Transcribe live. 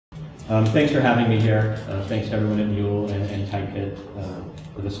Thanks for having me here. Thanks to everyone at Mule and Typekit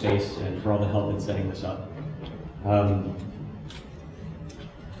for the space and for all the help in setting this up.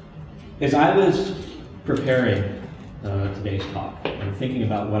 As I was preparing today's talk and thinking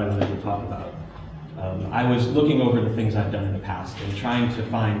about what I wanted to talk about, I was looking over the things I've done in the past and trying to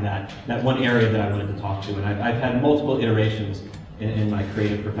find that one area that I wanted to talk to. And I've had multiple iterations in my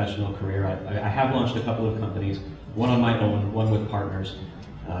creative professional career. I have launched a couple of companies, one on my own, one with partners.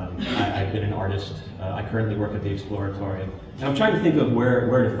 I've been an artist. I currently work at the Exploratorium. And I'm trying to think of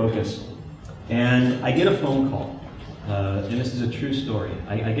where to focus. And I get a phone call, and this is a true story.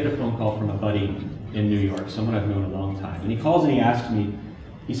 I get a phone call from a buddy in New York, someone I've known a long time. And he calls and he asks me,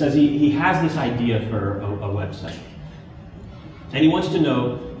 he says he has this idea for a website. And he wants to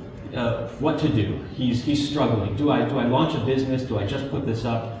know what to do. He's struggling. Do I launch a business? Do I just put this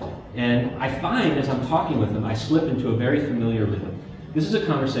up? And I find as I'm talking with him, I slip into a very familiar rhythm. This is a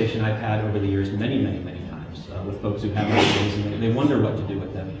conversation I've had over the years many times with folks who have ideas, and they wonder what to do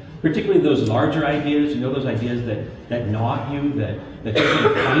with them. Particularly those larger ideas, you know, those ideas that gnaw at you, that just kind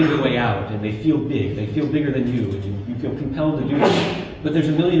of find a way out, and they feel big. They feel bigger than you, and you feel compelled to do it. But there's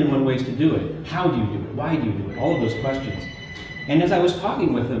a million and one ways to do it. How do you do it? Why do you do it? All of those questions. And as I was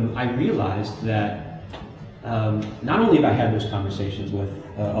talking with him, I realized that not only have I had those conversations with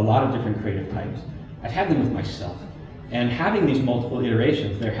a lot of different creative types, I've had them with myself. And having these multiple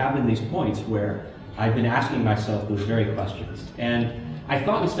iterations, there have been these points where I've been asking myself those very questions. And I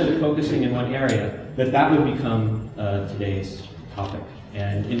thought instead of focusing in one area, that would become today's topic.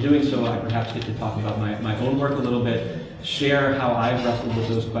 And in doing so, I perhaps get to talk about my own work a little bit, share how I've wrestled with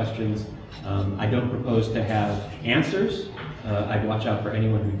those questions. I don't propose to have answers. I'd watch out for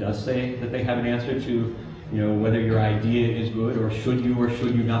anyone who does say that they have an answer to whether your idea is good, or should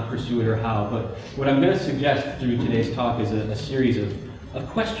you not pursue it, or how. But what I'm going to suggest through today's talk is a series of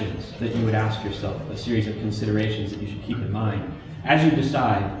questions that you would ask yourself, a series of considerations that you should keep in mind as you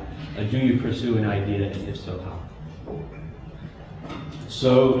decide, do you pursue an idea, and if so, how?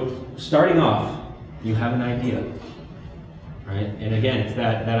 So, starting off, you have an idea, right? And again, it's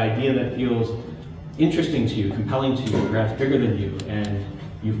that idea that feels interesting to you, compelling to you, perhaps bigger than you, and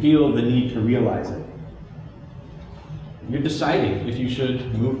you feel the need to realize it. You're deciding if you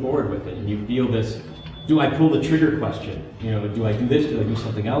should move forward with it, and you feel this, do I pull the trigger question? Do I do this, do I do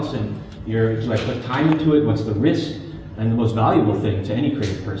something else? And do I put time into it? What's the risk? And the most valuable thing to any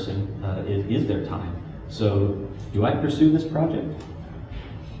creative person is their time. So, do I pursue this project?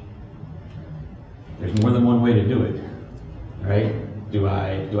 There's more than one way to do it, right? Do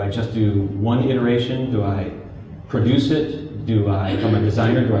I just do one iteration? Do I produce it? Do I become a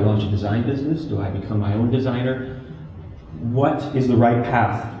designer? Do I launch a design business? Do I become my own designer? What is the right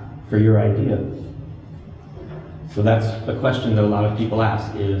path for your idea? So that's a question that a lot of people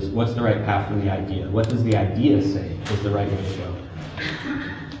ask, is what's the right path for the idea? What does the idea say is the right way to go?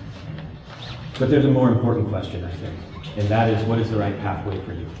 But there's a more important question, I think, and that is, what is the right pathway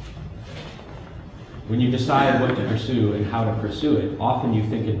for you? When you decide what to pursue and how to pursue it, often you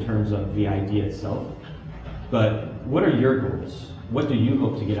think in terms of the idea itself, but what are your goals? What do you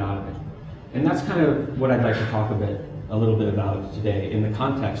hope to get out of it? And that's kind of what I'd like to talk a little bit about today in the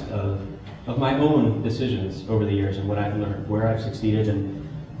context of my own decisions over the years and what I've learned, where I've succeeded and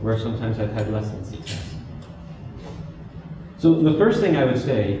where sometimes I've had less than success. So the first thing I would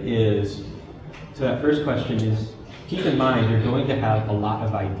say is, to that first question, is keep in mind you're going to have a lot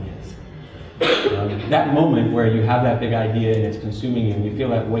of ideas. That moment where you have that big idea and it's consuming you and you feel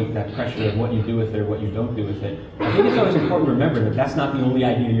that weight, that pressure of what you do with it or what you don't do with it, I think it's always important to remember that that's not the only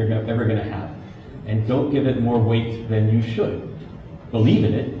idea you're ever going to have. And don't give it more weight than you should. Believe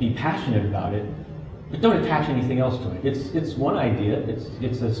in it, be passionate about it, but don't attach anything else to it. It's one idea,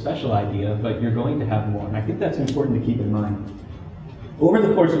 it's a special idea, but you're going to have more. And I think that's important to keep in mind. Over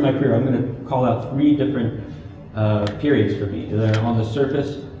the course of my career, I'm going to call out 3 different periods for me. They're on the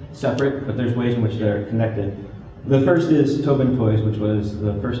surface, separate, but there's ways in which they're connected. The first is Tobin Toys, which was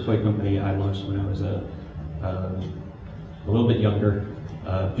the first toy company I launched when I was a little bit younger.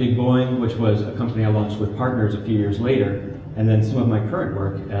 Big Boing, which was a company I launched with partners a few years later, and then some of my current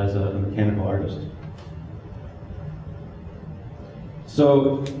work as a mechanical artist.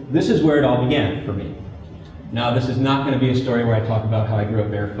 So this is where it all began for me. Now, this is not going to be a story where I talk about how I grew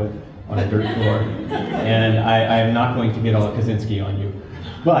up barefoot on a dirt floor, and I am not going to get all Kaczynski on you.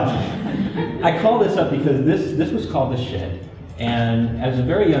 But I call this up because this was called The Shed, and as a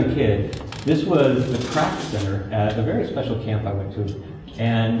very young kid, this was the craft center at a very special camp I went to.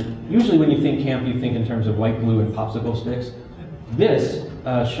 And usually when you think camp, you think in terms of white glue and popsicle sticks. This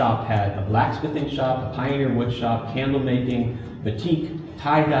shop had a blacksmithing shop, a pioneer wood shop, candle making, batik,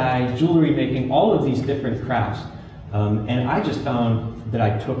 tie-dye, jewelry making, all of these different crafts. And I just found that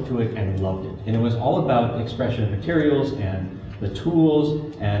I took to it and loved it. And it was all about expression of materials and the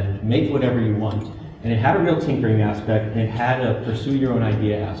tools and make whatever you want. And it had a real tinkering aspect, and it had a pursue your own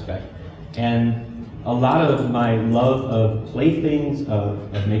idea aspect. And a lot of my love of playthings,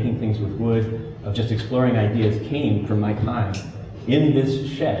 of making things with wood, of just exploring ideas came from my time in this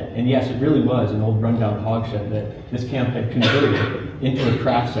shed. And yes, it really was an old rundown hog shed that this camp had converted into a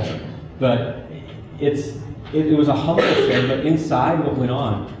craft center. But it was a humble shed, but inside what went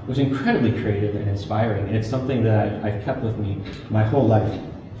on was incredibly creative and inspiring. And it's something that I've kept with me my whole life.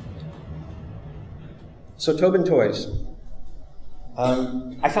 So Tobin Toys.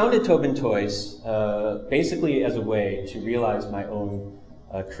 I founded Tobin Toys basically as a way to realize my own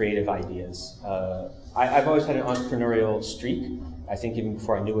creative ideas. I've always had an entrepreneurial streak, I think even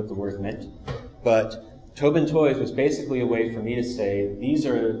before I knew what the word meant. But Tobin Toys was basically a way for me to say, these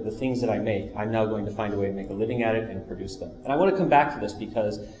are the things that I make. I'm now going to find a way to make a living at it and produce them. And I want to come back to this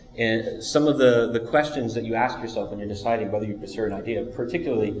because in some of the questions that you ask yourself when you're deciding whether you pursue an idea,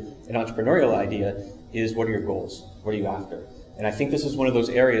 particularly an entrepreneurial idea, is what are your goals? What are you after? And I think this is one of those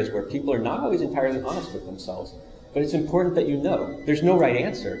areas where people are not always entirely honest with themselves. But it's important that you know. There's no right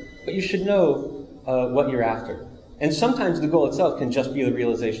answer, but you should know what you're after. And sometimes the goal itself can just be the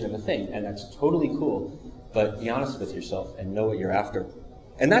realization of a thing, and that's totally cool. But be honest with yourself and know what you're after.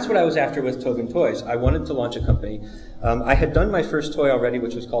 And that's what I was after with Tobin Toys. I wanted to launch a company. I had done my first toy already,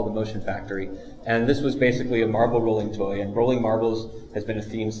 which was called the Motion Factory. And this was basically a marble rolling toy. And rolling marbles has been a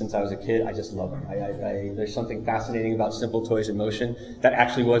theme since I was a kid. I just love them. There's something fascinating about simple toys in motion. That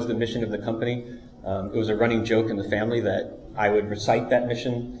actually was the mission of the company. It was a running joke in the family that I would recite that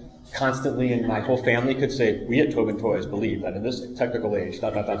mission constantly, and my whole family could say, we at Tobin Toys believe that in this technical age, ...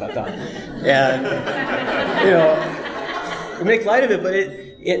 And, you know, we make light of it, but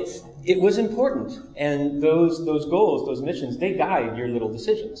it was important. And those goals, those missions, they guide your little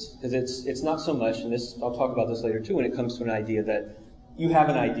decisions. Because it's not so much, and I'll talk about this later too, when it comes to an idea that you have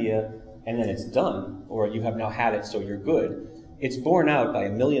an idea and then it's done, or you have now had it so you're good. It's borne out by a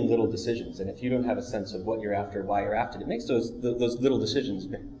million little decisions. And if you don't have a sense of what you're after, why you're after it, it makes those little decisions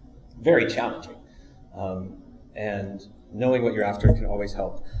very challenging. And knowing what you're after can always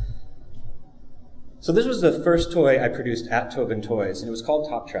help. So this was the first toy I produced at Tobin Toys, and it was called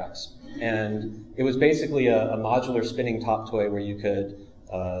Top Tracks. And it was basically a modular spinning top toy where you could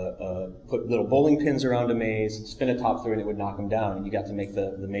put little bowling pins around a maze, spin a top through, and it would knock them down, and you got to make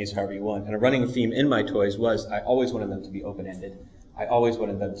the maze however you want. And a running theme in my toys was I always wanted them to be open-ended. I always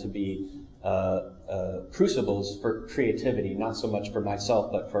wanted them to be crucibles for creativity, not so much for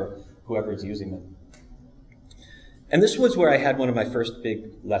myself, but for whoever's using them. And this was where I had one of my first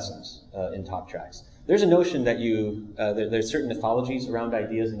big lessons in Top Tracks. There's a notion that there's certain mythologies around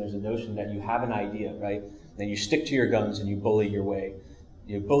ideas, and there's a notion that you have an idea, right? Then you stick to your guns and you bully your way.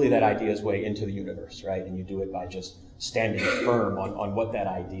 You bully that idea's way into the universe, right? And you do it by just standing firm on what that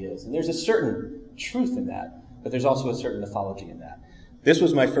idea is. And there's a certain truth in that, but there's also a certain mythology in that. This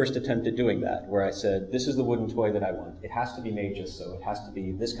was my first attempt at doing that, where I said, this is the wooden toy that I want. It has to be made just so. It has to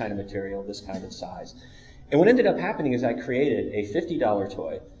be this kind of material, this kind of size. And what ended up happening is I created a $50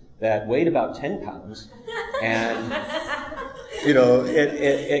 toy that weighed about 10 pounds, and you know,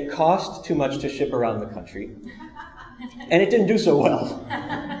 it cost too much to ship around the country, and it didn't do so well.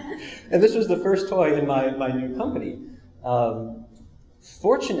 And this was the first toy in my new company.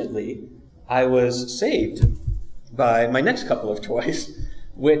 Fortunately, I was saved by my next couple of toys,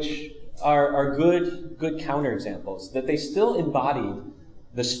 which are good counterexamples, that they still embodied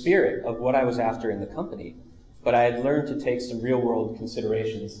the spirit of what I was after in the company, but I had learned to take some real-world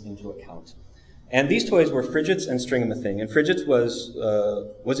considerations into account. And these toys were Fridgets and String-em-a-thing, and Fridgets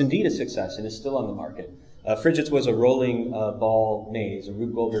was indeed a success and is still on the market. Fridgets was a rolling ball maze, a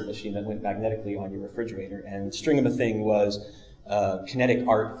Rube Goldberg machine that went magnetically on your refrigerator, and String-em-a-thing was kinetic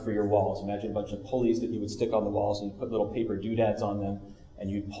art for your walls. Imagine a bunch of pulleys that you would stick on the walls, and you put little paper doodads on them, and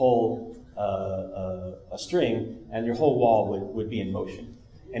you'd pull a string, and your whole wall would be in motion.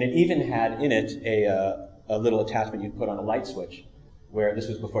 And it even had in it a little attachment you'd put on a light switch, where this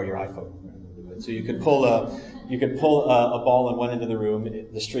was before your iPhone. So you could pull a ball on one end of the room,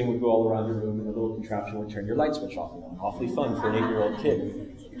 the string would go all around your room, and the little contraption would turn your light switch off and on. Awfully fun for an 8-year-old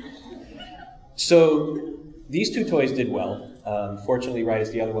kid. So these two toys did well. Fortunately, right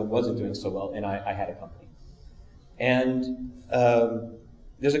as the other one wasn't doing so well, and I had a company. And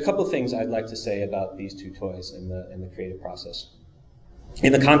there's a couple of things I'd like to say about these two toys in the creative process,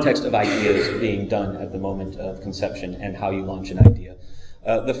 in the context of ideas being done at the moment of conception and how you launch an idea.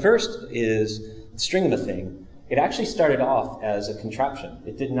 The first is String-em-a-thing. it actually started off as a contraption.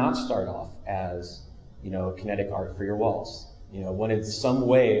 It did not start off as, kinetic art for your walls. Wanted some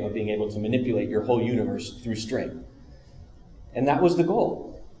way of being able to manipulate your whole universe through string. And that was the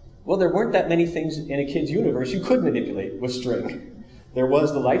goal. Well, there weren't that many things in a kid's universe you could manipulate with string. There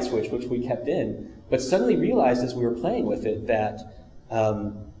was the light switch, which we kept in, but suddenly realized as we were playing with it that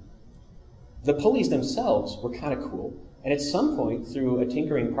the pulleys themselves were kind of cool. And at some point, through a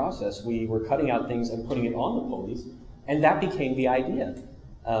tinkering process, we were cutting out things and putting it on the pulleys, and that became the idea.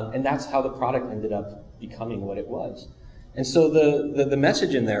 And that's how the product ended up becoming what it was. And so the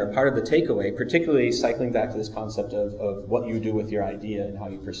message in there, part of the takeaway, particularly cycling back to this concept of what you do with your idea and how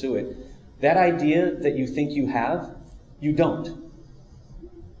you pursue it, that idea that you think you have, you don't.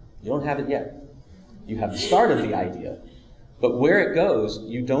 You don't have it yet. You have the start of the idea, but where it goes,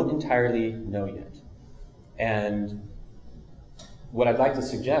 you don't entirely know yet. And what I'd like to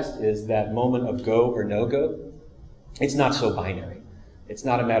suggest is that moment of go or no go, it's not so binary. It's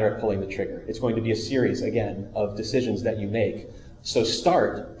not a matter of pulling the trigger. It's going to be a series, again, of decisions that you make. So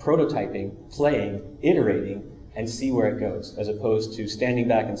start prototyping, playing, iterating, and see where it goes, as opposed to standing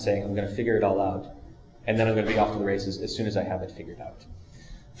back and saying, I'm going to figure it all out, and then I'm going to be off to the races as soon as I have it figured out.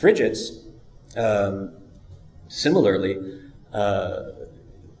 Frigets, similarly,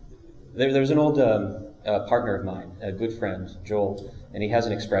 there's an old partner of mine, a good friend, Joel, and he has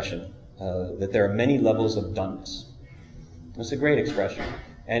an expression that there are many levels of doneness. It's a great expression.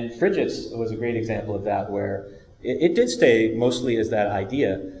 And Frigets was a great example of that, where it did stay mostly as that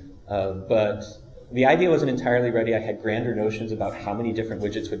idea, but the idea wasn't entirely ready. I had grander notions about how many different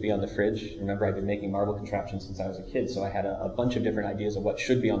widgets would be on the fridge. Remember, I've been making marble contraptions since I was a kid, so I had a bunch of different ideas of what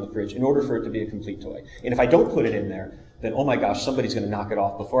should be on the fridge in order for it to be a complete toy. And if I don't put it in there, then oh my gosh, somebody's going to knock it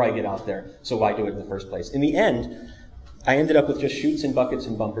off before I get out there, so why do it in the first place? In the end, I ended up with just chutes and buckets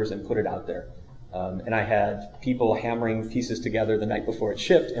and bumpers and put it out there. And I had people hammering pieces together the night before it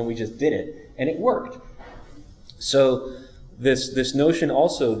shipped, and we just did it, and it worked. So this notion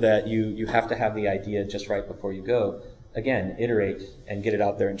also that you have to have the idea just right before you go, again, iterate and get it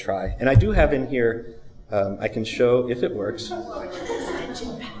out there and try. And I do have in here, I can show if it works.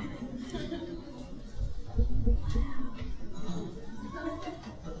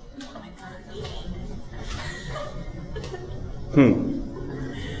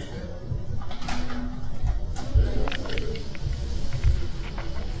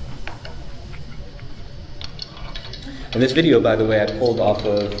 And this video, by the way, I pulled off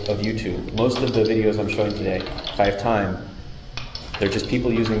of YouTube. Most of the videos I'm showing today, if I have time, they're just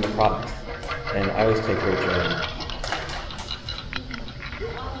people using the product. And I always take great joy in it.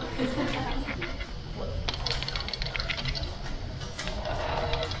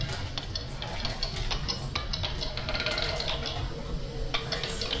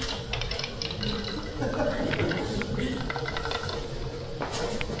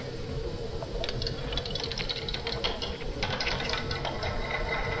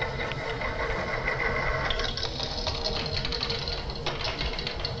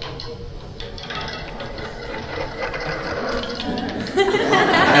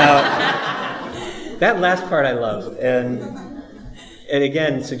 That last part I love, and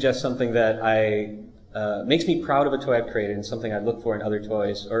again suggests something that makes me proud of a toy I've created and something I look for in other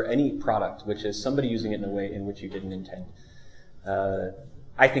toys or any product, which is somebody using it in a way in which you didn't intend.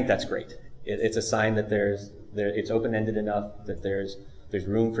 I think that's great. It's a sign that it's open-ended enough that there's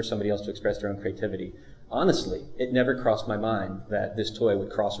room for somebody else to express their own creativity. Honestly, it never crossed my mind that this toy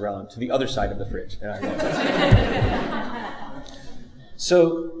would cross around to the other side of the fridge. And I love that.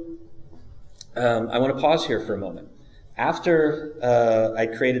 So, I want to pause here for a moment. After I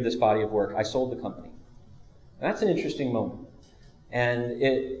created this body of work, I sold the company. And that's an interesting moment. And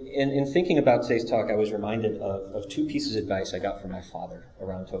in thinking about today's talk, I was reminded of two pieces of advice I got from my father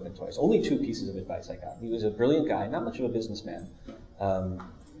around Tobin toys. Only two pieces of advice I got. He was a brilliant guy, not much of a businessman.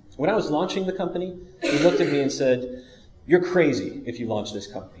 When I was launching the company, he looked at me and said, "You're crazy if you launch this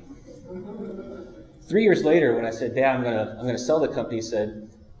company." 3 years later, when I said, "Dad, I'm gonna sell the company," he said,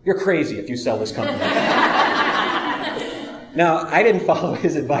 "You're crazy if you sell this company." Now, I didn't follow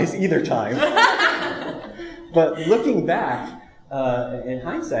his advice either time. But looking back, in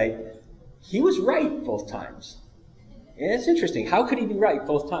hindsight, he was right both times. And it's interesting. How could he be right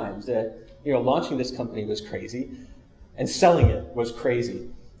both times? That launching this company was crazy, and selling it was crazy.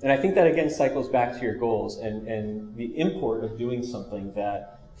 And I think that again cycles back to your goals and the import of doing something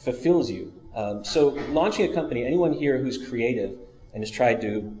that fulfills you. So launching a company, anyone here who's creative and has tried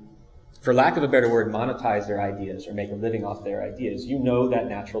to, for lack of a better word, monetize their ideas or make a living off their ideas, you know that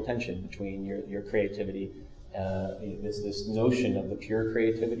natural tension between your creativity, this notion of the pure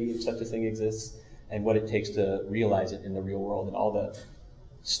creativity, if such a thing exists, and what it takes to realize it in the real world and all the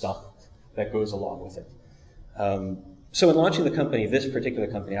stuff that goes along with it. So in launching the company, this particular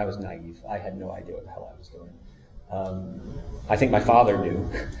company, I was naive. I had no idea what the hell I was doing. I think my father knew,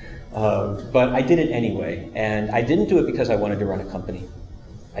 but I did it anyway. And I didn't do it because I wanted to run a company.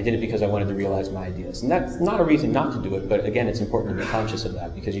 I did it because I wanted to realize my ideas. And that's not a reason not to do it, but again, it's important to be conscious of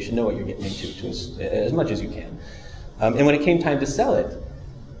that because you should know what you're getting into as much as you can. And when it came time to sell it,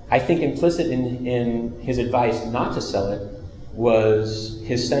 I think implicit in his advice not to sell it was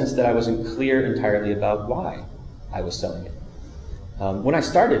his sense that I wasn't clear entirely about why I was selling it. When I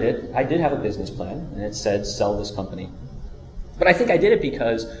started it, I did have a business plan, and it said, sell this company. But I think I did it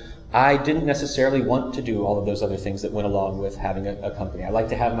because I didn't necessarily want to do all of those other things that went along with having a company. I like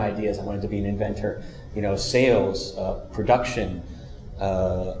to have my ideas. I wanted to be an inventor. You know, sales, production,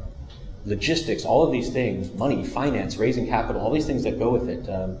 logistics, all of these things, money, finance, raising capital, all these things that go with it.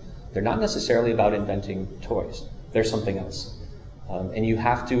 They're not necessarily about inventing toys. They're something else. And you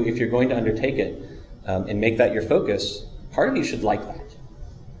have to, if you're going to undertake it and make that your focus, part of you should like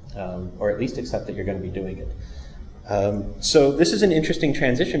that, or at least accept that you're going to be doing it. So this is an interesting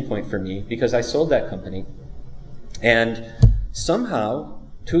transition point for me because I sold that company, and somehow,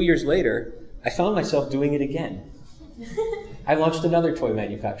 2 years later, I found myself doing it again. I launched another toy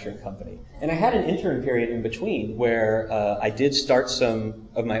manufacturing company, and I had an interim period in between where I did start some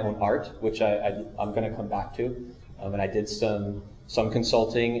of my own art, which I'm going to come back to, and I did some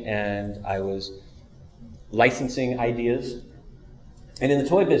consulting, and I was licensing ideas. And in the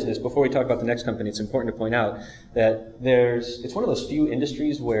toy business, before we talk about the next company, it's important to point out that it's one of those few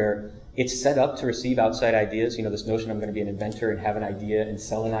industries where it's set up to receive outside ideas. You know, this notion I'm going to be an inventor and have an idea and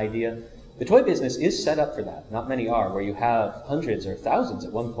sell an idea. The toy business is set up for that. Not many are, where you have hundreds or thousands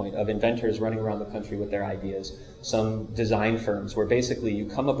at one point of inventors running around the country with their ideas. Some design firms where basically you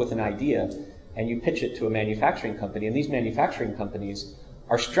come up with an idea and you pitch it to a manufacturing company, and these manufacturing companies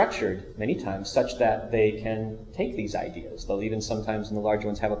are structured many times such that they can take these ideas. They'll even sometimes in the large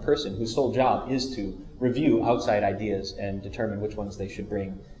ones have a person whose sole job is to review outside ideas and determine which ones they should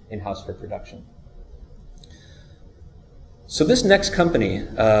bring in-house for production. So this next company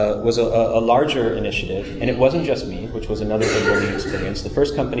was a larger initiative, and it wasn't just me, which was another big learning experience. The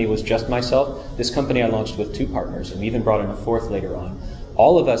first company was just myself. This company I launched with 2 partners, and we even brought in a 4th later on.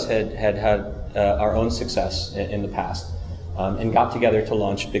 All of us had our own success in the past. And got together to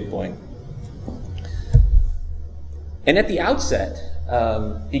launch Big Boing. And at the outset,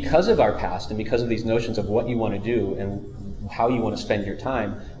 because of our past and because of these notions of what you want to do and how you want to spend your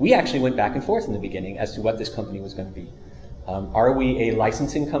time, we actually went back and forth in the beginning as to what this company was going to be. Are we a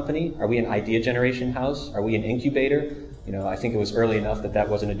licensing company? Are we an idea generation house? Are we an incubator? You know, I think it was early enough that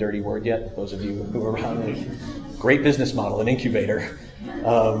wasn't a dirty word yet. Those of you who were around, great business model, an incubator.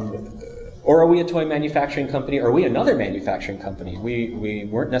 Or are we a toy manufacturing company? Or are we another manufacturing company? We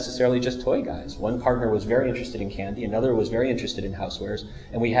weren't necessarily just toy guys. One partner was very interested in candy, another was very interested in housewares,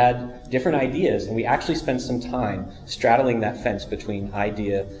 and we had different ideas, and we actually spent some time straddling that fence between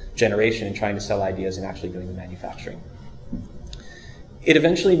idea generation and trying to sell ideas and actually doing the manufacturing. It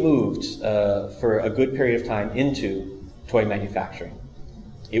eventually moved for a good period of time into toy manufacturing.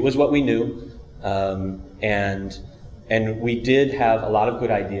 It was what we knew, and we did have a lot of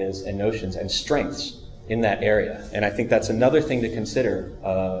good ideas and notions and strengths in that area. And I think that's another thing to consider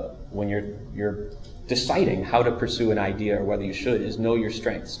when you're deciding how to pursue an idea or whether you should, is know your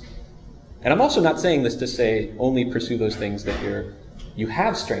strengths. And I'm also not saying this to say only pursue those things that you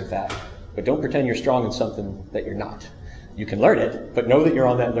have strength at, but don't pretend you're strong in something that you're not. You can learn it, but know that you're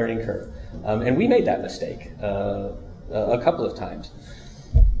on that learning curve. And we made that mistake a couple of times.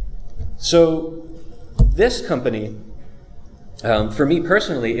 So this company, for me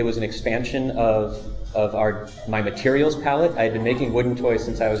personally, it was an expansion of my materials palette. I had been making wooden toys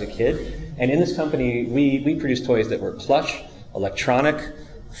since I was a kid, and in this company, we produced toys that were plush, electronic,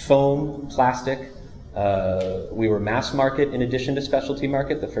 foam, plastic. We were mass market in addition to specialty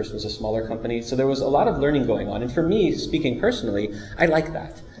market. The first was a smaller company, so there was a lot of learning going on. And for me, speaking personally, I like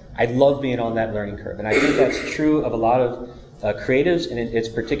that. I love being on that learning curve, and I think that's true of a lot of creatives, and it's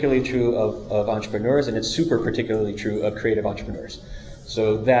particularly true of entrepreneurs, and it's super particularly true of creative entrepreneurs.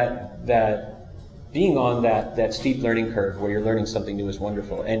 So that being on that steep learning curve where you're learning something new is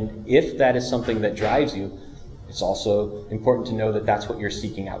wonderful. And if that is something that drives you, it's also important to know that that's what you're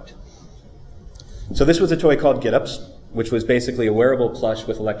seeking out. So this was a toy called Get Ups, which was basically a wearable plush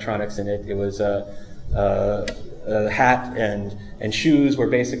with electronics in it. It was a hat and shoes where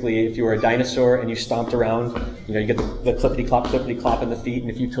basically if you were a dinosaur and you stomped around, you know, you get the clippity-clop in the feet,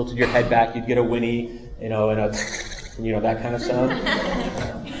 and if you tilted your head back, you'd get a whinny, you know, and a, you know, that kind of sound.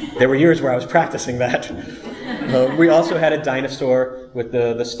 there were years where I was practicing that. We also had a dinosaur with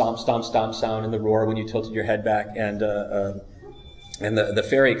the stomp, stomp, stomp sound and the roar when you tilted your head back, and the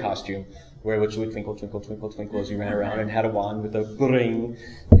fairy costume, which would twinkle, twinkle, twinkle, twinkle as you ran around, and had a wand with a ring.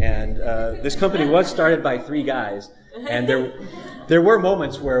 And this company was started by 3 guys, and there were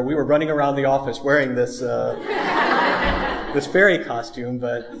moments where we were running around the office wearing this this fairy costume,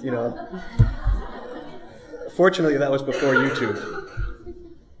 but you know, fortunately that was before YouTube.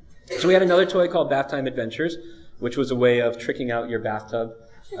 So we had another toy called Bath Time Adventures, which was a way of tricking out your bathtub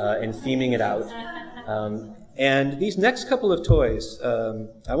and theming it out. And these next couple of toys,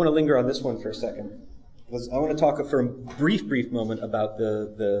 I want to linger on this one for a second. I want to talk for a brief moment about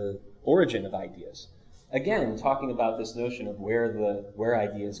the origin of ideas. Again, talking about this notion of where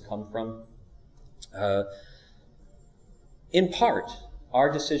ideas come from. In part,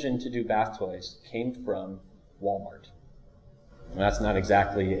 our decision to do bath toys came from Walmart. And that's not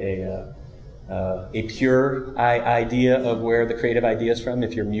exactly a pure idea of where the creative idea is from,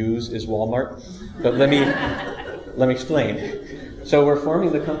 if your muse is Walmart. But let me explain. So we're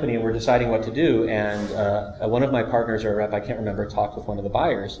forming the company and we're deciding what to do, and one of my partners or a rep, I can't remember, talked with one of the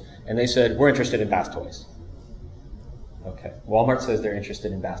buyers, and they said, we're interested in bath toys. Okay, Walmart says they're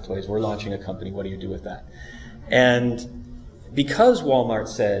interested in bath toys. We're launching a company. What do you do with that? And because Walmart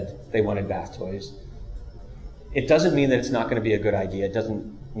said they wanted bath toys, it doesn't mean that it's not going to be a good idea. It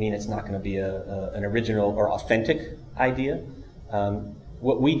doesn't mean it's not going to be an original or authentic idea.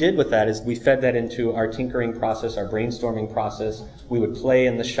 What we did with that is we fed that into our tinkering process, our brainstorming process. We would play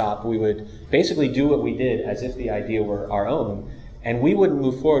in the shop. We would basically do what we did as if the idea were our own, and we wouldn't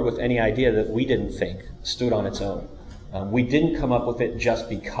move forward with any idea that we didn't think stood on its own. We didn't come up with it just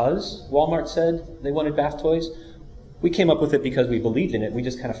because Walmart said they wanted bath toys. We came up with it because we believed in it. We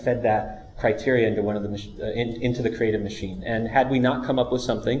just kind of fed that criteria into into the creative machine. And had we not come up with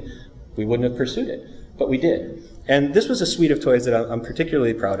something, we wouldn't have pursued it. But we did. And this was a suite of toys that I'm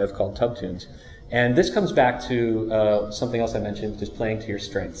particularly proud of called Tub Tunes. And this comes back to something else I mentioned, which is playing to your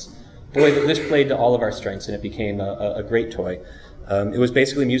strengths. Boy, this played to all of our strengths, and it became a great toy. It was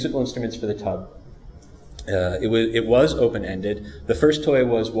basically musical instruments for the tub. It was open-ended. The first toy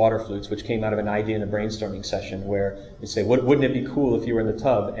was water flutes, which came out of an idea in a brainstorming session where you say, wouldn't it be cool if you were in the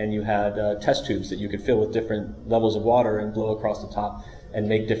tub and you had test tubes that you could fill with different levels of water and blow across the top and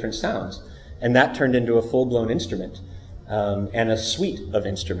make different sounds? And that turned into a full-blown instrument and a suite of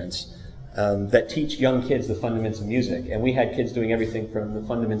instruments that teach young kids the fundamentals of music. And we had kids doing everything from the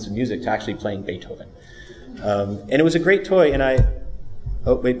fundamentals of music to actually playing Beethoven. And it was a great toy, and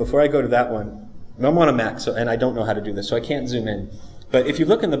oh wait, before I go to that one, I'm on a Mac, and I don't know how to do this, so I can't zoom in. But if you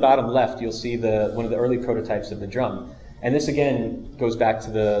look in the bottom left, you'll see one of the early prototypes of the drum. And this, again, goes back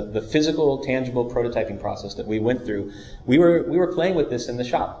to the physical, tangible prototyping process that we went through. We were playing with this in the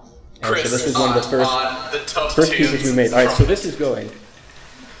shop. And Chris, so this is one of the first pieces we made. All right, so this is going.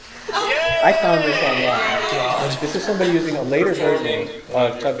 I found this online. This is somebody using a later version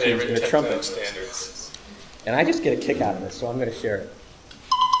of Tub Tunes in a trumpet. And I just get a kick out of this, so I'm going to share it.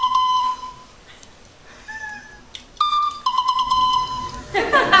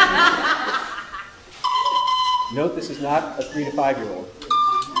 Note, this is not a 3 to 5-year-old.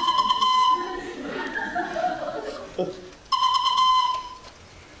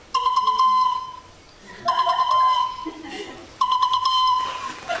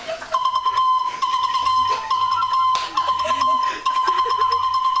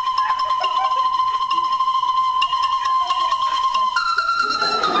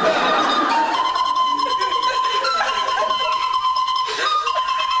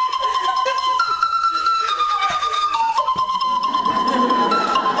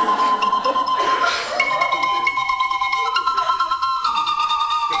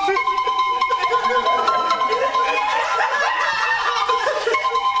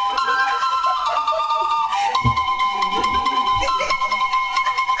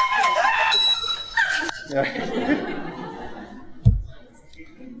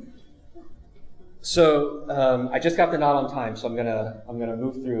 So I just got the nod on time, so I'm gonna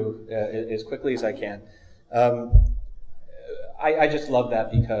move through as quickly as I can. I just love that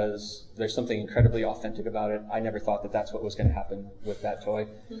because there's something incredibly authentic about it. I never thought that that's what was going to happen with that toy,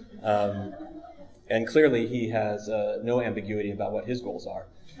 and clearly he has no ambiguity about what his goals are,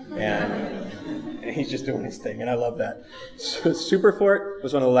 and he's just doing his thing, and I love that. So Super Fort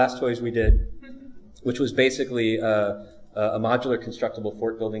was one of the last toys we did, which was basically a modular constructible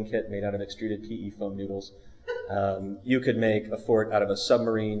fort building kit made out of extruded PE foam noodles. You could make a fort out of a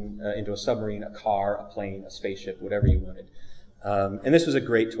submarine, into a submarine, a car, a plane, a spaceship, whatever you wanted. And this was a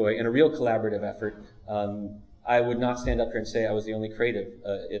great toy and a real collaborative effort. I would not stand up here and say I was the only creative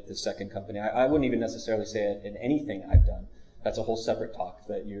at the second company. I wouldn't even necessarily say it in anything I've done. That's a whole separate talk,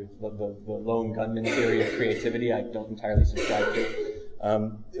 that the lone gunman theory of creativity I don't entirely subscribe to.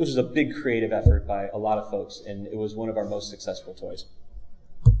 It was a big creative effort by a lot of folks, and it was one of our most successful toys.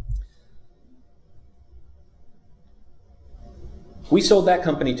 We sold that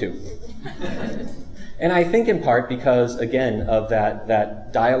company too. And I think in part because, again, of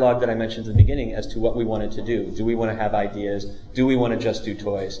that dialogue that I mentioned at the beginning as to what we wanted to do. Do we want to have ideas? Do we want to just do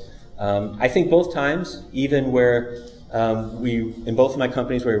toys? I think both times, even where in both of my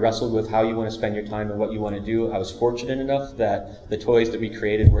companies where we wrestled with how you want to spend your time and what you want to do, I was fortunate enough that the toys that we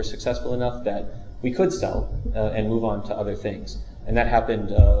created were successful enough that we could sell and move on to other things. And that happened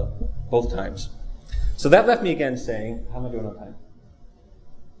both times. So that left me again saying, how am I doing on time?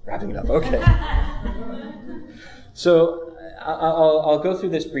 Wrapping it up, okay. So I'll go through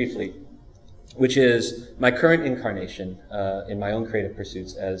this briefly, which is my current incarnation in my own creative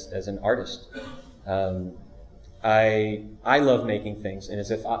pursuits as an artist. I love making things, and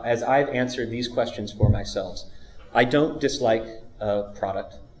as I've answered these questions for myself, I don't dislike a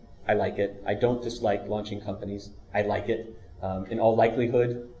product. I like it. I don't dislike launching companies. I like it. In all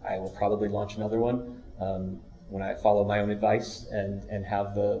likelihood, I will probably launch another one. When I follow my own advice and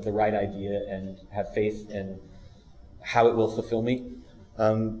have the right idea and have faith in how it will fulfill me.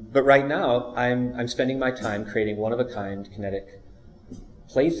 But right now, I'm spending my time creating one-of-a-kind kinetic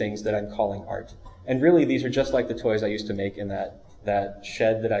playthings that I'm calling art. And really, these are just like the toys I used to make in that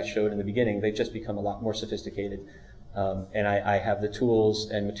shed that I showed in the beginning. They've just become a lot more sophisticated. And I have the tools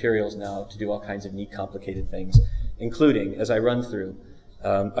and materials now to do all kinds of neat, complicated things, including, as I run through,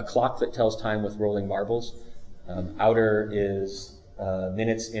 a clock that tells time with rolling marbles. Outer is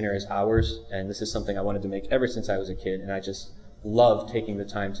minutes, inner is hours, and this is something I wanted to make ever since I was a kid, and I just love taking the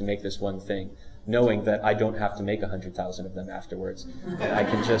time to make this one thing, knowing that I don't have to make 100,000 of them afterwards. I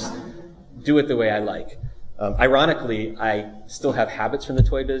can just do it the way I like. Ironically, I still have habits from the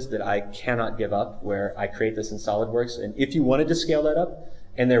toy biz that I cannot give up, where I create this in SolidWorks, and if you wanted to scale that up,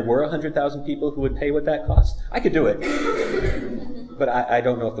 and there were 100,000 people who would pay what that cost, I could do it. But I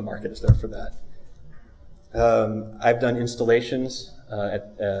don't know if the market is there for that. I've done installations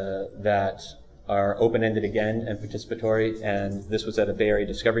that are open-ended again and participatory, and this was at a Bay Area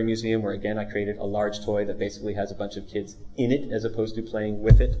Discovery Museum where, again, I created a large toy that basically has a bunch of kids in it as opposed to playing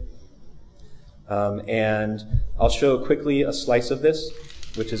with it. And I'll show quickly a slice of this,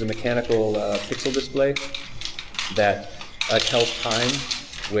 which is a mechanical pixel display that tells time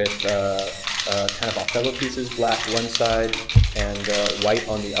with kind of Othello pieces, black one side and white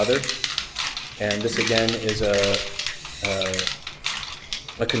on the other. And this again is a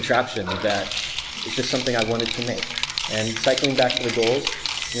contraption that is just something I wanted to make. And cycling back to the goals,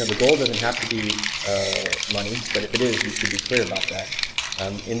 the goal doesn't have to be money, but if it is, you should be clear about that.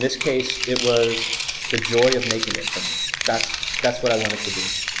 In this case, it was the joy of making it. That's what I wanted to do.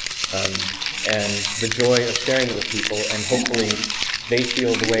 And the joy of sharing it with people, and hopefully they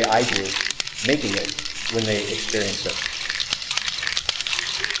feel the way I do making it when they experience it.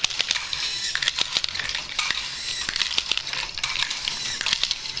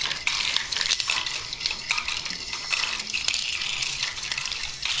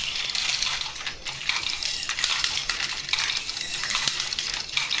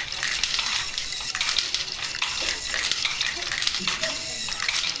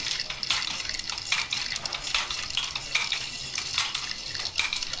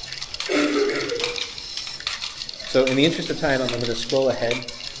 So in the interest of time, I'm going to scroll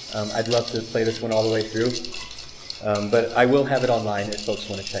ahead. I'd love to play this one all the way through, but I will have it online if folks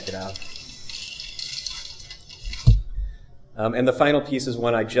want to check it out. And the final piece is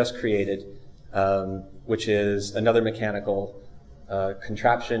one I just created, which is another mechanical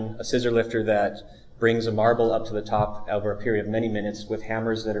contraption, a scissor lifter that brings a marble up to the top over a period of many minutes with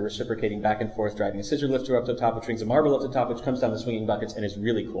hammers that are reciprocating back and forth, driving a scissor lifter up to the top, which brings a marble up to the top, which comes down the swinging buckets, and is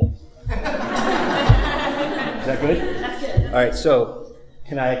really cool. Is that good? That's good. All right, so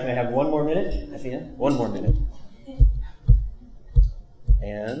can I have one more minute at the end? One more minute.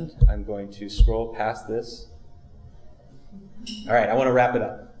 And I'm going to scroll past this. All right, I want to wrap it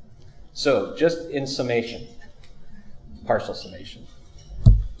up. So just in summation, partial summation.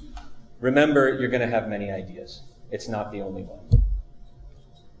 Remember, you're going to have many ideas. It's not the only one.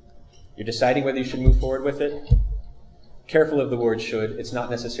 You're deciding whether you should move forward with it. Careful of the word should. It's not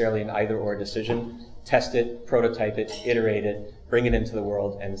necessarily an either-or decision. Test it, prototype it, iterate it, bring it into the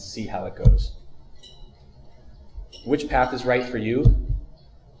world, and see how it goes. Which path is right for you?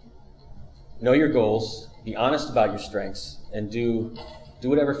 Know your goals, be honest about your strengths, and do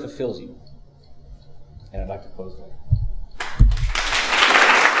whatever fulfills you. And I'd like to close there.